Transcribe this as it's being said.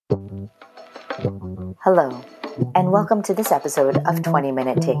Hello, and welcome to this episode of 20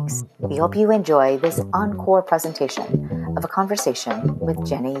 Minute Takes. We hope you enjoy this encore presentation of a conversation with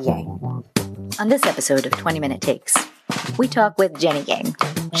Jenny Yang. On this episode of 20 Minute Takes, we talk with Jenny Yang.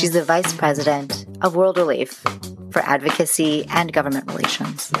 She's the Vice President of World Relief for Advocacy and Government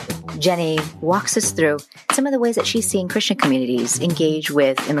Relations. Jenny walks us through some of the ways that she's seeing Christian communities engage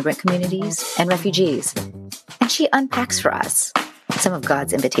with immigrant communities and refugees. And she unpacks for us some of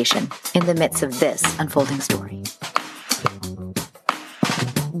God's invitation in the midst of this unfolding story.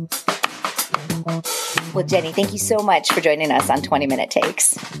 Well, Jenny, thank you so much for joining us on 20 Minute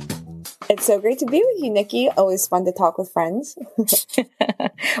Takes. It's so great to be with you, Nikki. Always fun to talk with friends.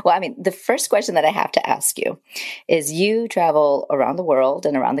 Well, the first question that I have to ask you is you travel around the world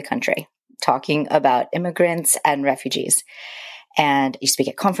and around the country talking about immigrants and refugees. And you speak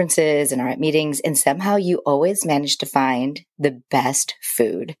at conferences and are at meetings, and somehow you always manage to find the best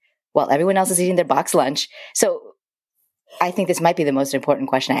food while everyone else is eating their box lunch. So I think this might be the most important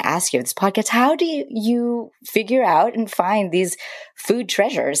question I ask you of this podcast. How do you figure out and find these food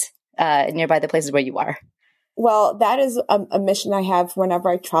treasures nearby the places where you are? Well, that is a mission I have whenever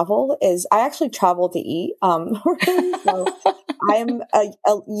I travel. Is I actually travel to eat. So I'm a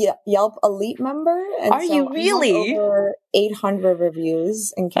Yelp Elite member. And are you really? Over 800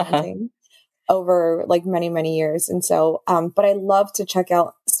 reviews and counting over like many, many years. And so, but I love to check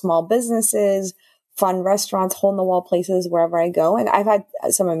out small businesses, fun restaurants, hole in the wall places wherever I go. And I've had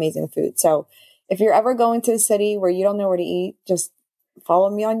some amazing food. So if you're ever going to a city where you don't know where to eat, just follow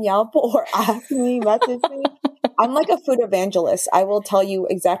me on Yelp or ask me, message me. I'm like a food evangelist. I will tell you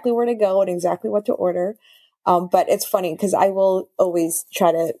exactly where to go and exactly what to order. But it's funny because I will always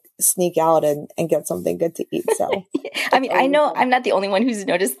try to sneak out and get something good to eat. So, I know I'm not the only one who's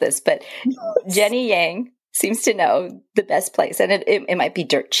noticed this, but Jenny Yang seems to know the best place. And it might be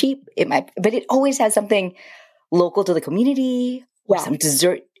dirt cheap. But it always has something local to the community or some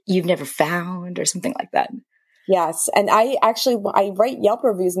dessert you've never found or something like that. Yes. And I write Yelp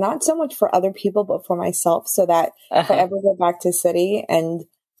reviews, not so much for other people, but for myself, so that if I ever go back to the city and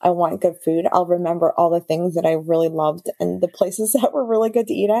I want good food, I'll remember all the things that I really loved and the places that were really good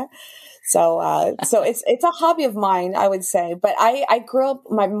to eat at. So it's a hobby of mine, I would say. But I grew up,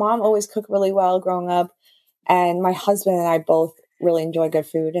 my mom always cooked really well growing up, and my husband and I both really enjoy good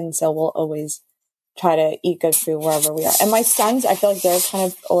food. And so we'll always try to eat good food wherever we are. And my sons, I feel like they're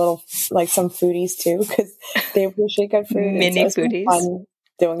kind of a little like some foodies too, because they appreciate good food. Mini foodies. Fun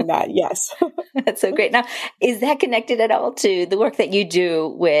doing that. Yes. That's so great. Now, is that connected at all to the work that you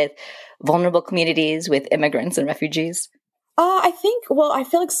do with vulnerable communities, with immigrants and refugees? I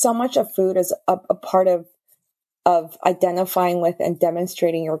feel like so much of food is a part of identifying with and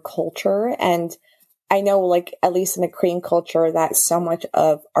demonstrating your culture. And I know, like, at least in the Korean culture, that so much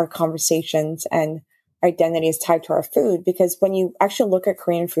of our conversations and identity is tied to our food, because when you actually look at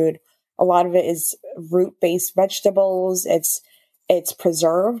Korean food, a lot of it is root-based vegetables. It's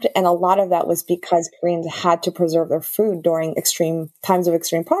preserved. And a lot of that was because Koreans had to preserve their food during times of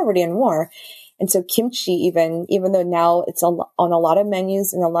extreme poverty and war. And so kimchi, even though now it's on a lot of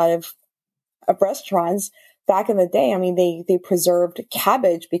menus and a lot of restaurants, back in the day, they preserved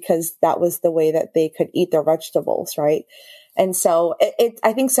cabbage because that was the way that they could eat their vegetables, right? And so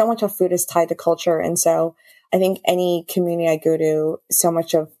I think so much of food is tied to culture. And so I think any community I go to, so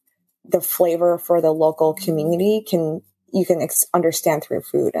much of the flavor for the local community you can understand through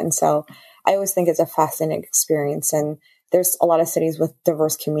food. And so I always think it's a fascinating experience. And there's a lot of cities with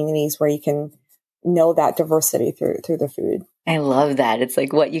diverse communities where you can know that diversity through the food. I love that. It's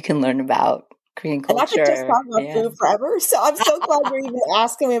like what you can learn about Korean culture. And I could just talk about food forever. So I'm so glad you're even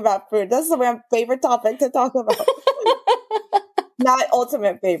asking me about food. This is my favorite topic to talk about. Not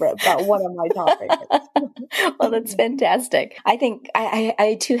ultimate favorite, but one of my top favorites. Well, that's fantastic. I think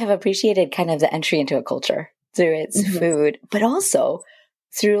I too have appreciated kind of the entry into a culture through its food, but also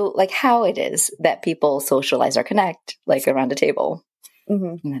through like how it is that people socialize or connect, like around a table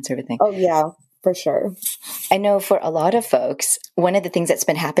and that sort of thing. Oh, yeah. For sure. I know for a lot of folks, one of the things that's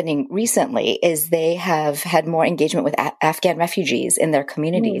been happening recently is they have had more engagement with Afghan refugees in their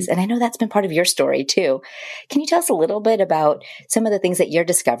communities. And I know that's been part of your story too. Can you tell us a little bit about some of the things that you're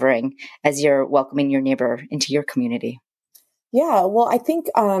discovering as you're welcoming your neighbor into your community? Yeah, well, I think,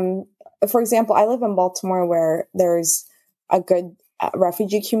 for example, I live in Baltimore where there's a good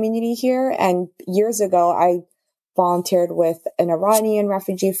refugee community here. And years ago, I volunteered with an Iranian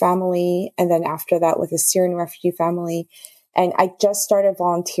refugee family, and then after that with a Syrian refugee family. And I just started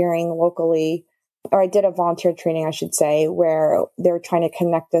volunteering locally, or I did a volunteer training, I should say, where they were trying to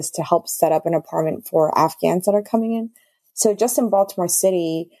connect us to help set up an apartment for Afghans that are coming in. So just in Baltimore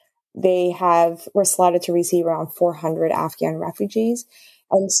City, we're slotted to receive around 400 Afghan refugees.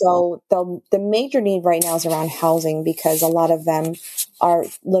 And so the major need right now is around housing, because a lot of them are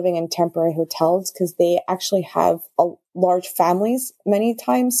living in temporary hotels because they actually have large families many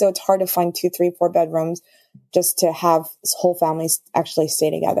times. So it's hard to find 2, 3, 4 bedrooms just to have whole families actually stay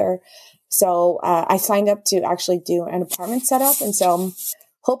together. So I signed up to actually do an apartment setup. And so I'm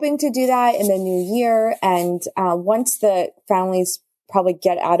hoping to do that in the new year. And once the families probably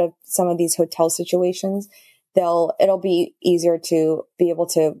get out of some of these hotel situations, it'll be easier to be able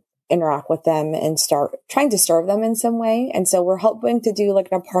to interact with them and start trying to serve them in some way. And so we're hoping to do like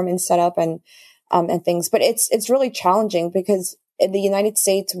an apartment setup and things, but it's really challenging because in the United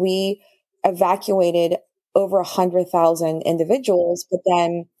States, we evacuated over 100,000 individuals, but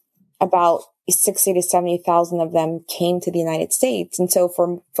then about 60 to 70,000 of them came to the United States. And so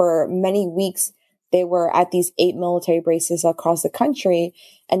for many weeks, they were at these 8 military bases across the country.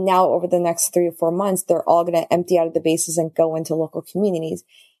 And now over the next 3 to 4 months, they're all going to empty out of the bases and go into local communities.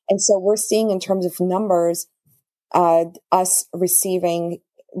 And so we're seeing in terms of numbers, us receiving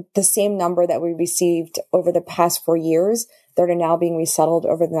the same number that we received over the past 4 years that are now being resettled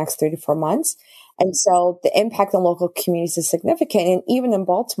over the next 3 to 4 months. And so the impact on local communities is significant. And even in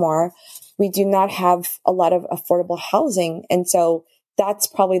Baltimore, we do not have a lot of affordable housing. And so that's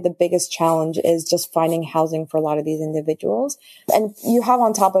probably the biggest challenge, is just finding housing for a lot of these individuals. And you have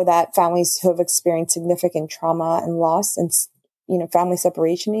on top of that families who have experienced significant trauma and loss and, family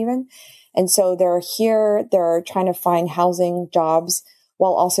separation even. And so they're trying to find housing, jobs,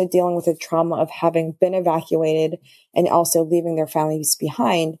 while also dealing with the trauma of having been evacuated and also leaving their families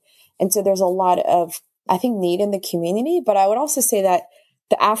behind. And so there's a lot of, I think, need in the community. But I would also say that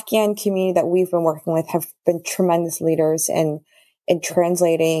the Afghan community that we've been working with have been tremendous leaders in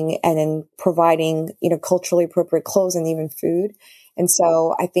translating and in providing, culturally appropriate clothes and even food. And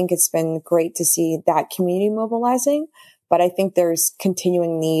so I think it's been great to see that community mobilizing. But I think there's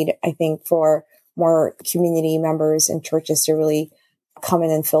continuing need, for more community members and churches to really come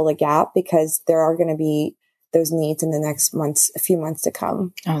in and fill the gap, because there are going to be those needs in the next a few months to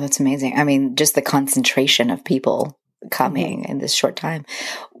come. Oh, that's amazing. I mean, just the concentration of people coming in this short time.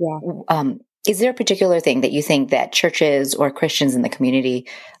 Yeah. Is there a particular thing that you think that churches or Christians in the community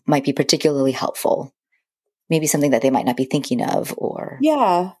might be particularly helpful? Maybe something that they might not be thinking of, or?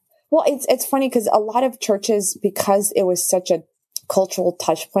 Yeah. Well, it's funny because a lot of churches, because it was such a cultural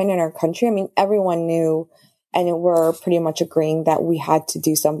touch point in our country, I mean, everyone knew and we're pretty much agreeing that we had to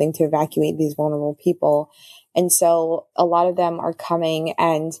do something to evacuate these vulnerable people. And so a lot of them are coming.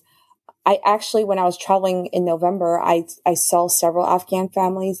 And I actually, when I was traveling in November, I saw several Afghan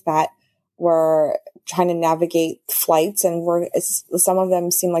families that were trying to navigate flights, and some of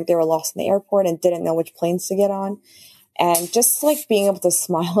them seemed like they were lost in the airport and didn't know which planes to get on. And just like being able to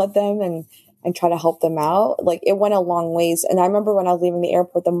smile at them and try to help them out, like it went a long ways. And I remember when I was leaving the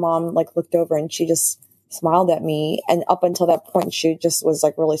airport, the mom looked over and she just smiled at me. And up until that point, she just was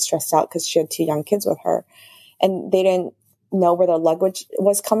really stressed out because she had 2 young kids with her, and they didn't know where their luggage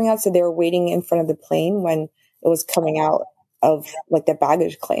was coming out. So they were waiting in front of the plane when it was coming out of the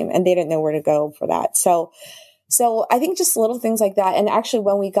baggage claim, and they didn't know where to go for that. So I think just little things like that. And actually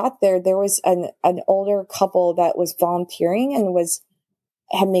when we got there was an older couple that was volunteering and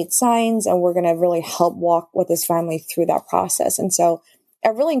had made signs, and we're going to really help walk with this family through that process. And so I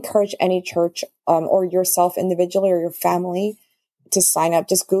really encourage any church, or yourself individually or your family, to sign up.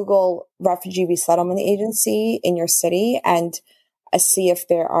 Just Google Refugee Resettlement Agency in your city and see if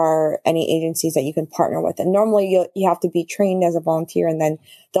there are any agencies that you can partner with. And normally you have to be trained as a volunteer, and then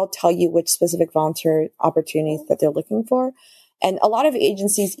they'll tell you which specific volunteer opportunities that they're looking for. And a lot of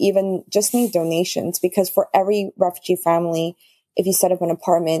agencies even just need donations, because for every refugee family, if you set up an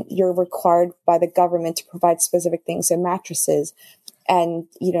apartment, you're required by the government to provide specific things, so mattresses and,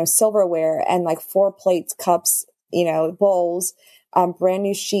 silverware and 4 plates, cups, bowls, brand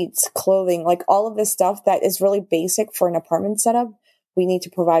new sheets, clothing, all of this stuff that is really basic for an apartment setup. We need to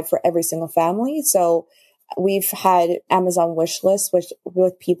provide for every single family. So we've had Amazon wish lists,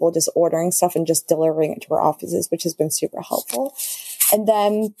 with people just ordering stuff and just delivering it to our offices, which has been super helpful. And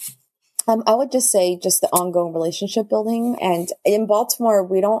then I would just say just the ongoing relationship building. And in Baltimore,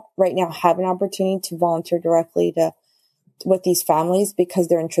 we don't right now have an opportunity to volunteer directly with these families because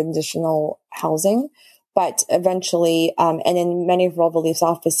they're in transitional housing. But eventually, and in many of World Relief's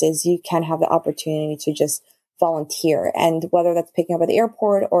offices, you can have the opportunity to just volunteer. And whether that's picking up at the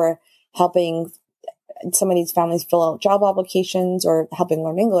airport or helping some of these families fill out job applications or helping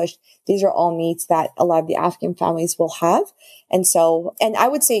learn English, these are all needs that a lot of the Afghan families will have. And I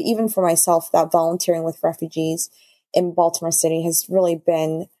would say even for myself, that volunteering with refugees in Baltimore City has really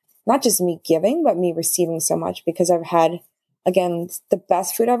been not just me giving, but me receiving so much, because I've had, again, the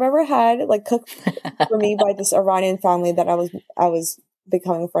best food I've ever had, like cooked for me by this Iranian family that I was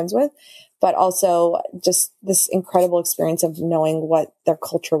becoming friends with, but also just this incredible experience of knowing what their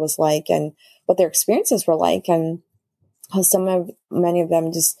culture was like and what their experiences were like, and how many of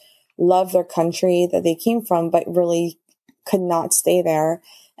them just love their country that they came from, but really could not stay there.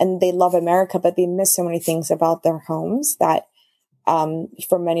 And they love America, but they miss so many things about their homes that,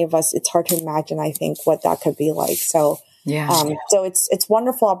 for many of us, it's hard to imagine, I think, what that could be like. So, so it's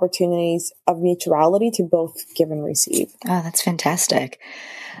wonderful opportunities of mutuality to both give and receive. Oh, that's fantastic.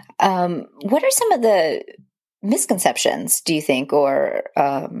 What are some of the misconceptions, do you think, or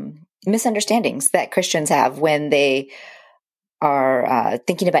misunderstandings that Christians have when they are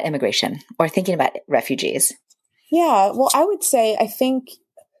thinking about immigration or thinking about refugees? Yeah, well, I would say, I think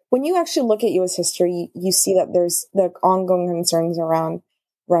when you actually look at U.S. history, you see that there's the ongoing concerns around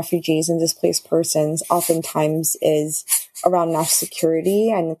refugees and displaced persons oftentimes is around national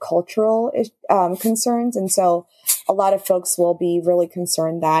security and cultural concerns. And so a lot of folks will be really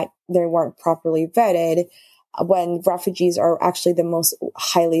concerned that they weren't properly vetted, when refugees are actually the most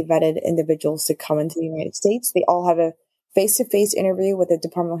highly vetted individuals to come into the United States. They all have a face-to-face interview with the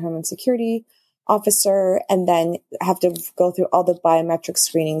Department of Homeland Security officer, and then have to go through all the biometric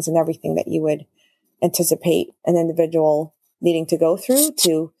screenings and everything that you would anticipate an individual needing to go through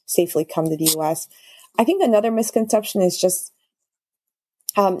to safely come to the U.S. I think another misconception is just,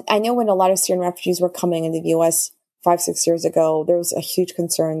 I know when a lot of Syrian refugees were coming into the U.S. 5-6 years ago, there was a huge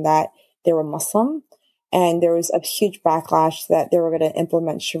concern that they were Muslim, and there was a huge backlash that they were going to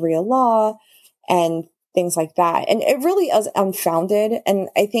implement Sharia law and things like that. And it really is unfounded. And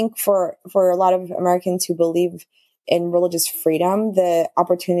I think for a lot of Americans who believe in religious freedom, the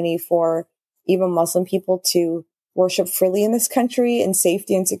opportunity for even Muslim people to worship freely in this country in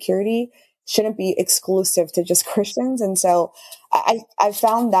safety and security shouldn't be exclusive to just Christians. And so I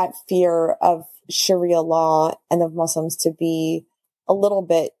found that fear of Sharia law and of Muslims to be a little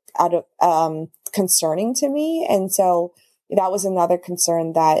bit out of concerning to me. And so that was another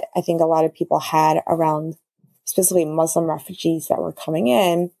concern that I think a lot of people had around specifically Muslim refugees that were coming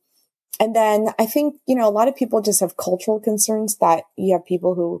in. And then I think, a lot of people just have cultural concerns that you have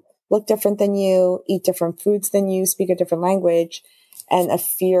people who look different than you, eat different foods than you, speak a different language, and a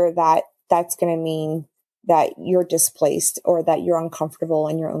fear that that's going to mean that you're displaced or that you're uncomfortable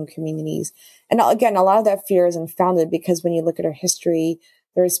in your own communities. And again, a lot of that fear is unfounded, because when you look at our history,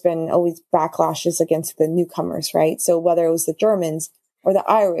 there's been always backlashes against the newcomers, right? So whether it was the Germans or the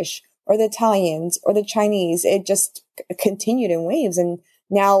Irish or the Italians or the Chinese, it just continued in waves. And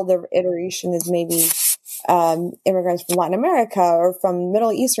now the iteration is maybe immigrants from Latin America or from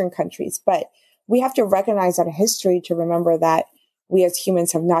Middle Eastern countries. But we have to recognize that history to remember that we as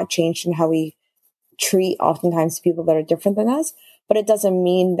humans have not changed in how we treat oftentimes people that are different than us. But it doesn't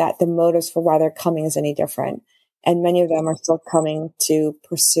mean that the motives for why they're coming is any different. And many of them are still coming to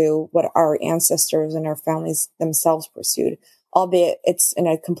pursue what our ancestors and our families themselves pursued, albeit it's in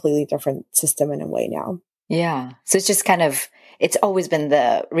a completely different system in a way now. Yeah. So it's just it's always been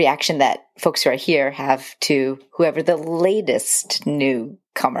the reaction that folks who are here have to whoever the latest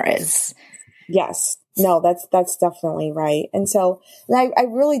newcomer is. Yes. No, that's definitely right. And so I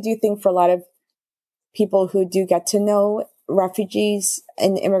really do think for a lot of people who do get to know refugees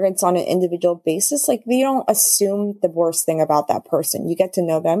and immigrants on an individual basis, like they don't assume the worst thing about that person. You get to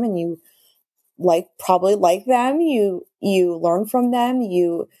know them and you probably like them. You learn from them.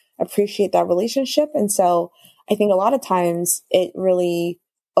 You appreciate that relationship. And so I think a lot of times it really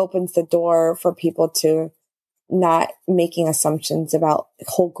opens the door for people to not making assumptions about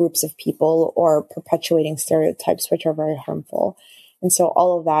whole groups of people or perpetuating stereotypes, which are very harmful. And so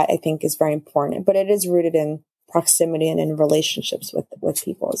all of that I think is very important, but it is rooted in proximity and in relationships with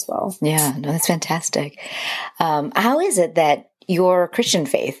people as well. Yeah, no, that's fantastic. How is it that your Christian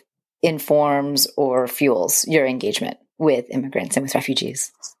faith informs or fuels your engagement with immigrants and with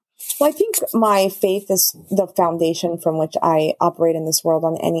refugees? Well, I think my faith is the foundation from which I operate in this world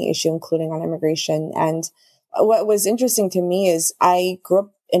on any issue, including on immigration. And what was interesting to me is I grew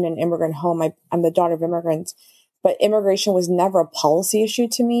up in an immigrant home. I'm the daughter of immigrants, but immigration was never a policy issue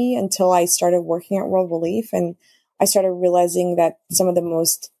to me until I started working at World Relief. And I started realizing that some of the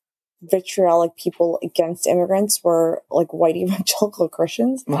most vitriolic people against immigrants were like white evangelical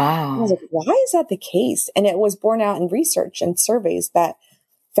Christians. Wow. And I was like, why is that the case? And it was borne out in research and surveys that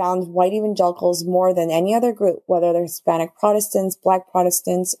found white evangelicals more than any other group, whether they're Hispanic Protestants, Black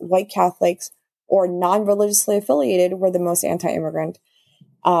Protestants, white Catholics, or non-religiously affiliated, were the most anti-immigrant,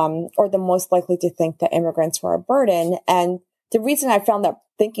 or the most likely to think that immigrants were a burden. And the reason I found that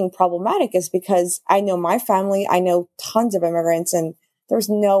thinking problematic is because I know my family, I know tons of immigrants, and there's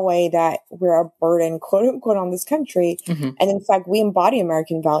no way that we're a burden, quote unquote, on this country. And in fact, we embody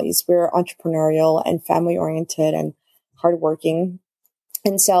American values. We're entrepreneurial and family oriented and hardworking.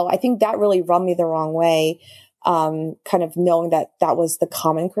 And so I think that really rubbed me the wrong way, kind of knowing that that was the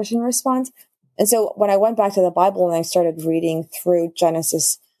common Christian response. And so when I went back to the Bible and I started reading through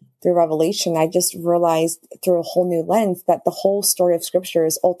Genesis through Revelation, I just realized through a whole new lens that the whole story of Scripture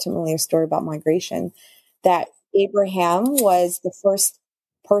is ultimately a story about migration, that Abraham was the first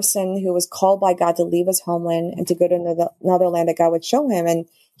person who was called by God to leave his homeland and to go to another land that God would show him. And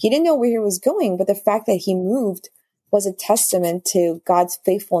he didn't know where he was going, but the fact that he moved was a testament to God's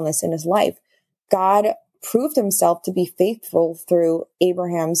faithfulness in his life. God proved himself to be faithful through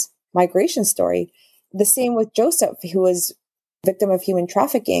Abraham's migration story. The same with Joseph, who was victim of human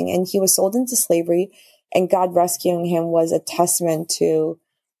trafficking, and he was sold into slavery, and God rescuing him was a testament to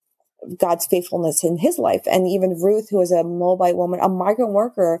God's faithfulness in his life. And even Ruth, who was a Moabite woman, a migrant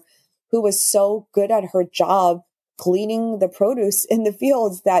worker who was so good at her job gleaning the produce in the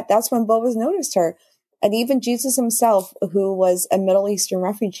fields that's when Boaz noticed her. And even Jesus himself, who was a Middle Eastern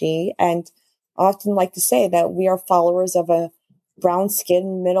refugee, and I often like to say that we are followers of a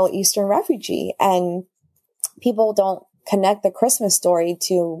brown-skinned Middle Eastern refugee. And people don't connect the Christmas story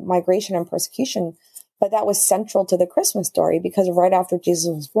to migration and persecution, but that was central to the Christmas story, because right after Jesus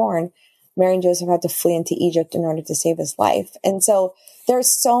was born, Mary and Joseph had to flee into Egypt in order to save his life. And so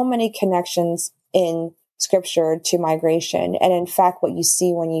there's so many connections in Scripture to migration. And in fact, what you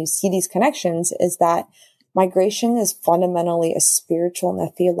see when you see these connections is that migration is fundamentally a spiritual and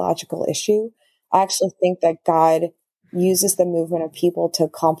a theological issue. I actually think that God uses the movement of people to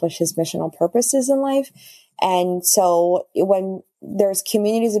accomplish his missional purposes in life. And so when there's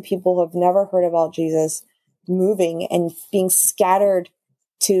communities of people who have never heard about Jesus moving and being scattered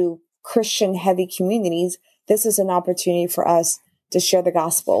to Christian heavy communities, this is an opportunity for us to share the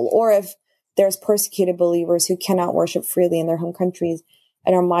gospel. Or if there's persecuted believers who cannot worship freely in their home countries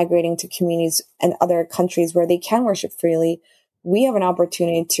and are migrating to communities and other countries where they can worship freely, we have an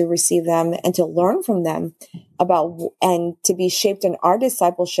opportunity to receive them and to learn from them about and to be shaped in our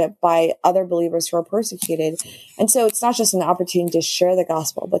discipleship by other believers who are persecuted. And so it's not just an opportunity to share the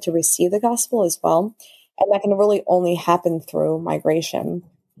gospel, but to receive the gospel as well. And that can really only happen through migration.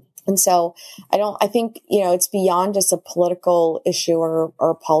 And so I think, it's beyond just a political issue or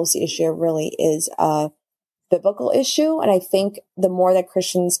a policy issue. It really is a biblical issue. And I think the more that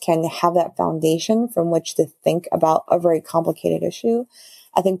Christians can have that foundation from which to think about a very complicated issue,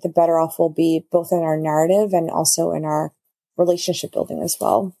 I think the better off we'll be both in our narrative and also in our relationship building as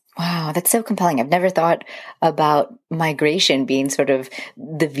well. Wow, that's so compelling. I've never thought about migration being sort of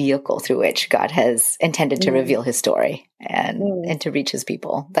the vehicle through which God has intended to reveal his story and to reach his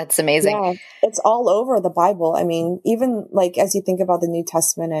people. That's amazing. Yeah, it's all over the Bible. I mean, even like as you think about the New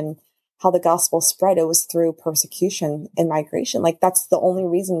Testament and how the gospel spread, it was through persecution and migration. Like that's the only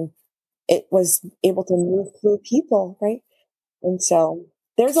reason it was able to move through people, right? And so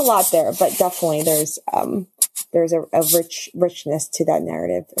there's a lot there, but definitely there's a richness to that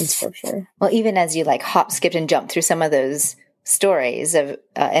narrative in Scripture. Well, even as you like hop, skipped, and jumped through some of those stories of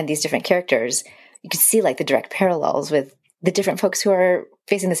and these different characters, you could see like the direct parallels with the different folks who are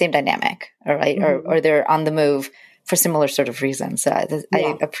facing the same dynamic, all right, or they're on the move for similar sort of reasons. So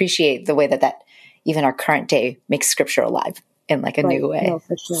I appreciate the way that even our current day makes Scripture alive in like a new way. No,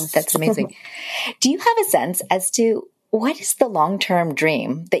 for sure. That's amazing. Do you have a sense as to what is the long-term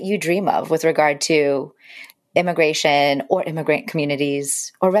dream that you dream of with regard to immigration or immigrant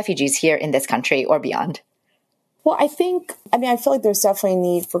communities or refugees here in this country or beyond? Well, I feel like there's definitely a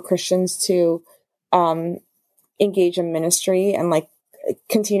need for Christians to engage in ministry and like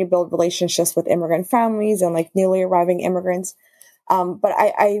continue to build relationships with immigrant families and like newly arriving immigrants. But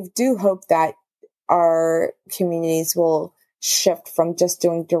I do hope that our communities will shift from just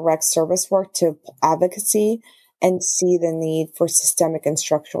doing direct service work to advocacy and see the need for systemic and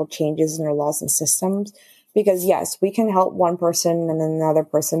structural changes in our laws and systems. Because yes, we can help one person and then another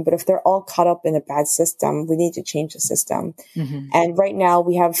person, but if they're all caught up in a bad system, we need to change the system. And right now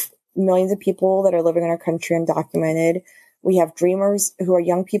we have millions of people that are living in our country undocumented. We have dreamers who are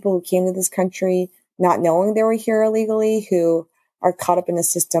young people who came to this country not knowing they were here illegally, who are caught up in a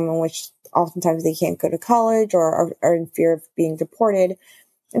system in which oftentimes they can't go to college or are in fear of being deported.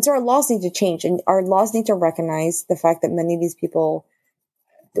 And so our laws need to change, and our laws need to recognize the fact that many of these people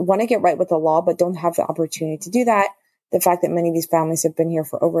want to get right with the law, but don't have the opportunity to do that. The fact that many of these families have been here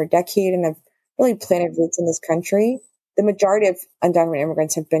for over a decade and have really planted roots in this country. The majority of undocumented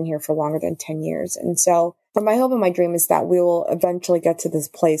immigrants have been here for longer than 10 years. And so But my hope and my dream is that we will eventually get to this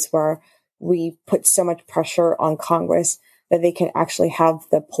place where we put so much pressure on Congress that they can actually have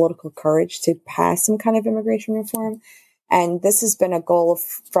the political courage to pass some kind of immigration reform. And this has been a goal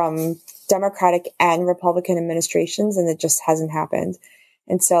from Democratic and Republican administrations, and it just hasn't happened.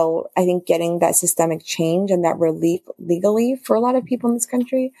 And so I think getting that systemic change and that relief legally for a lot of people in this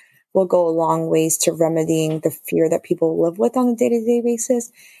country will go a long ways to remedying the fear that people live with on a day-to-day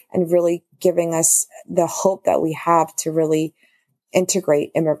basis and really giving us the hope that we have to really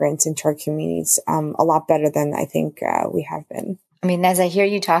integrate immigrants into our communities a lot better than I think we have been. I mean, as I hear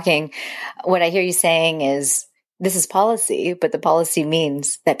you talking, what I hear you saying is this is policy, but the policy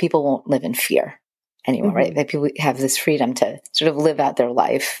means that people won't live in fear anymore, right? That people have this freedom to sort of live out their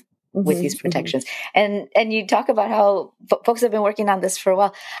life with these protections. And you talk about how folks have been working on this for a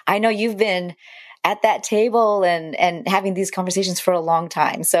while. I know you've been at that table and having these conversations for a long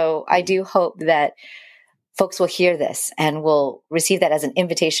time. So I do hope that folks will hear this and will receive that as an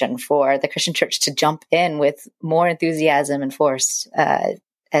invitation for the Christian church to jump in with more enthusiasm and force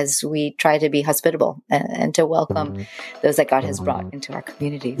as we try to be hospitable and to welcome those that God has brought into our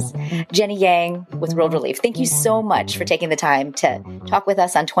communities. Jenny Yang with World Relief, thank you so much for taking the time to talk with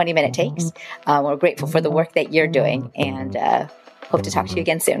us on 20 Minute Takes. We're grateful for the work that you're doing and hope to talk to you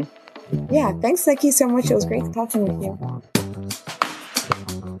again soon. Yeah, thanks, Nikki, so much. It was great talking with you.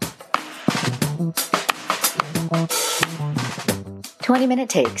 20 Minute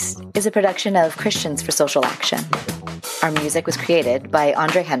Takes is a production of Christians for Social Action. Our music was created by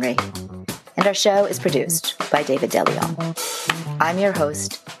Andre Henry, and our show is produced by David DeLeon. I'm your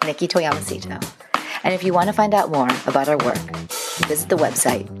host, Nikki Toyamasito, and if you want to find out more about our work, visit the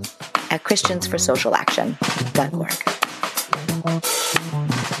website at christiansforsocialaction.org.